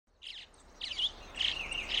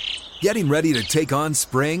Getting ready to take on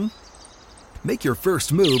spring? Make your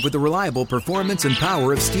first move with the reliable performance and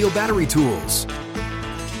power of Steel battery tools.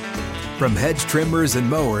 From hedge trimmers and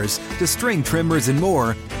mowers to string trimmers and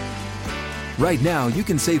more, right now you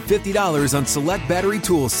can save $50 on select battery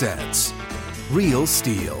tool sets. Real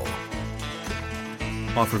Steel.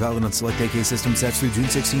 Offer valid on select AK system sets through June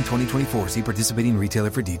 16, 2024. See participating retailer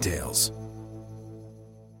for details.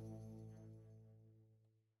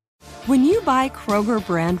 When you buy Kroger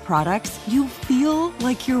brand products, you feel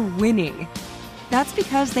like you're winning. That's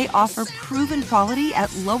because they offer proven quality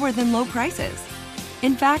at lower than low prices.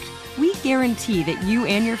 In fact, we guarantee that you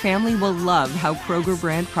and your family will love how Kroger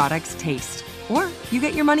brand products taste, or you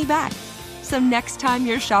get your money back. So next time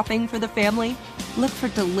you're shopping for the family, look for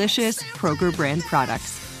delicious Kroger brand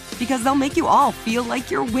products, because they'll make you all feel like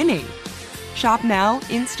you're winning. Shop now,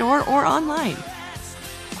 in-store, or online.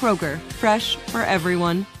 Kroger, fresh for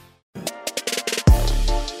everyone.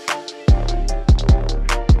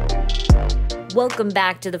 Welcome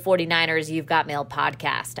back to the 49ers You've Got Mail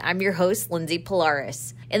podcast. I'm your host, Lindsay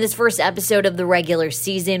Polaris. In this first episode of the regular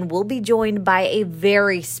season, we'll be joined by a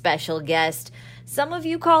very special guest. Some of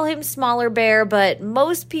you call him Smaller Bear, but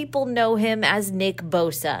most people know him as Nick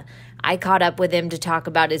Bosa. I caught up with him to talk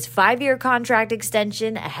about his 5-year contract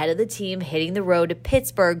extension ahead of the team hitting the road to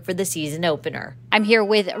Pittsburgh for the season opener. I'm here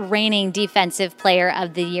with reigning Defensive Player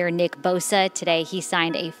of the Year, Nick Bosa. Today, he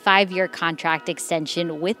signed a 5-year contract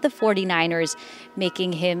extension with the 49ers,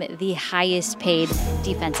 making him the highest paid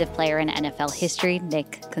defensive player in NFL history.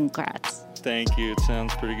 Nick, congrats. Thank you. It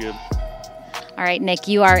sounds pretty good. All right, Nick,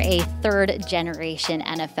 you are a third-generation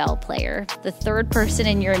NFL player, the third person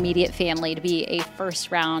in your immediate family to be a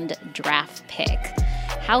first-round draft pick.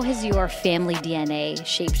 How has your family DNA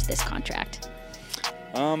shaped this contract?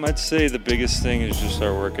 I'd say the biggest thing is just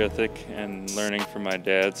our work ethic and learning from my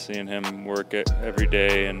dad, seeing him work every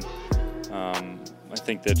day, and I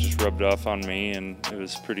think that just rubbed off on me, and it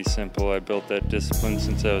was pretty simple. I built that discipline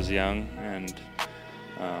since I was young, and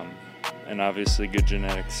obviously good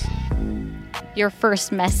genetics. Your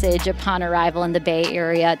first message upon arrival in the Bay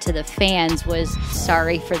Area to the fans was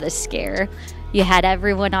sorry for the scare. You had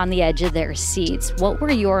everyone on the edge of their seats. What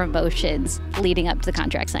were your emotions leading up to the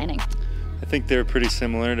contract signing? I think they were pretty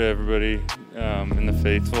similar to everybody in the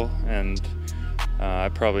faithful, and I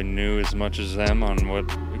probably knew as much as them on what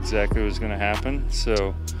exactly was going to happen,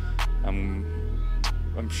 so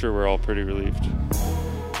I'm sure we're all pretty relieved.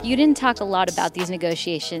 You didn't talk a lot about these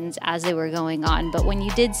negotiations as they were going on, but when you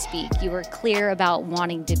did speak, you were clear about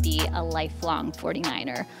wanting to be a lifelong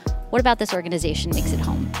 49er. What about this organization makes it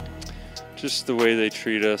home? Just the way they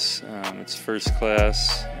treat us. It's first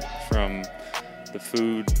class, from the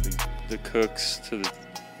food, the cooks, to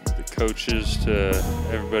the coaches, to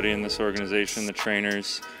everybody in this organization, the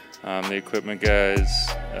trainers, the equipment guys.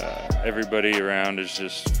 Everybody around is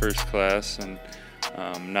just first class, and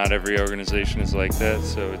not every organization is like that,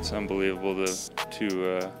 so it's unbelievable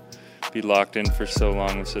to be locked in for so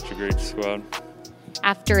long with such a great squad.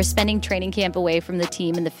 After spending training camp away from the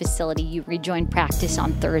team and the facility, you rejoined practice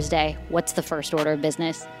on Thursday. What's the first order of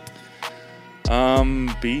business?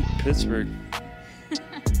 Beat Pittsburgh.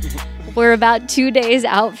 We're about 2 days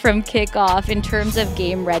out from kickoff. In terms of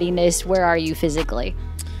game readiness, where are you physically?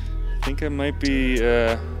 I think I might be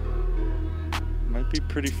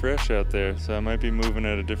pretty fresh out there, so I might be moving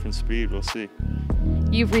at a different speed. We'll see.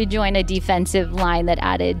 You've rejoined a defensive line that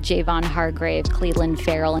added Javon Hargrave, Cleveland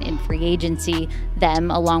Farrell in free agency, them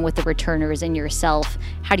along with the returners and yourself.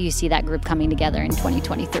 How do you see that group coming together in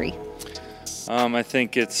 2023? I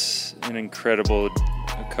think it's an incredible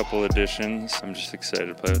couple additions. I'm just excited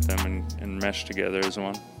to play with them and mesh together as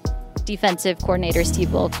one. Defensive coordinator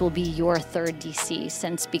Steve Wilks will be your third DC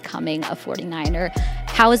since becoming a 49er.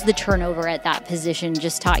 How has the turnover at that position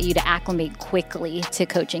just taught you to acclimate quickly to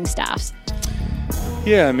coaching staffs?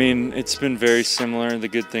 Yeah, I mean, it's been very similar. The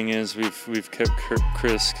good thing is we've kept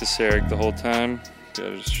Chris Kasarik the whole time.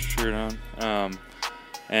 Got his shirt on.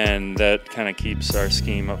 And that kind of keeps our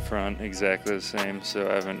scheme up front exactly the same. So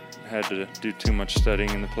I haven't had to do too much studying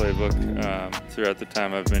in the playbook throughout the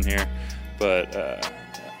time I've been here. But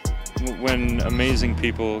when amazing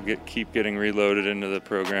people keep getting reloaded into the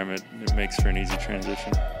program, it makes for an easy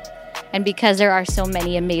transition. And because there are so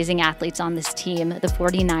many amazing athletes on this team, the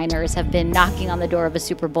 49ers have been knocking on the door of a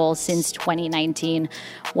Super Bowl since 2019.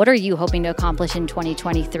 What are you hoping to accomplish in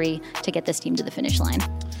 2023 to get this team to the finish line?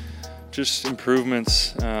 Just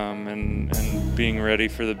improvements and being ready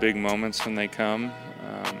for the big moments when they come,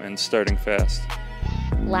 and starting fast.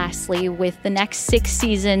 Lastly, with the next 6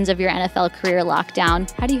 seasons of your NFL career locked down,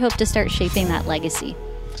 how do you hope to start shaping that legacy?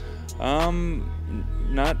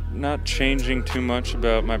 not changing too much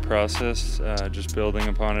about my process, just building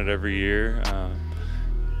upon it every year,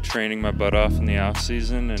 training my butt off in the off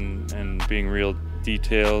season and being real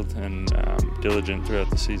detailed and diligent throughout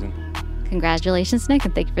the season. Congratulations, Nick,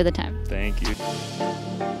 and thank you for the time. Thank you.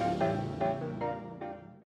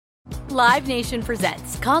 Live Nation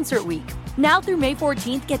presents Concert Week. Now through May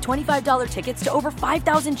 14th, get $25 tickets to over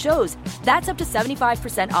 5,000 shows. That's up to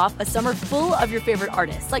 75% off a summer full of your favorite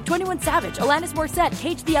artists like 21 Savage, Alanis Morissette,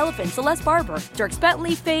 Cage the Elephant, Celeste Barber, Dierks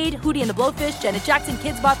Bentley, Fade, Hootie and the Blowfish, Janet Jackson,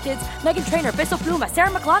 Kidz Bop Kids, Meghan Trainor, Peso Pluma, Sarah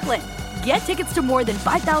McLachlan. Get tickets to more than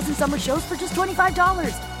 5,000 summer shows for just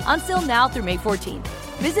 $25. Until now through May 14th.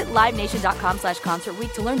 Visit LiveNation.com/Concert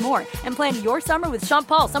Week to learn more and plan your summer with Sean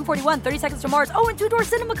Paul, Sum 41, 30 Seconds to Mars, and Two Door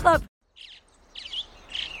Cinema Club.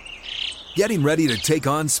 Getting ready to take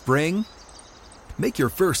on spring? Make your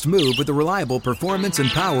first move with the reliable performance and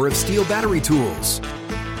power of Steel battery tools.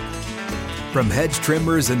 From hedge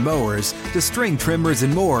trimmers and mowers to string trimmers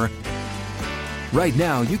and more, right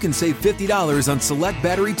now you can save $50 on select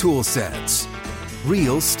battery tool sets.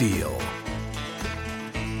 Real Steel.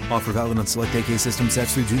 Offer valid on select AK system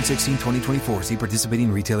sets through June 16, 2024. See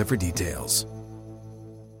participating retailer for details.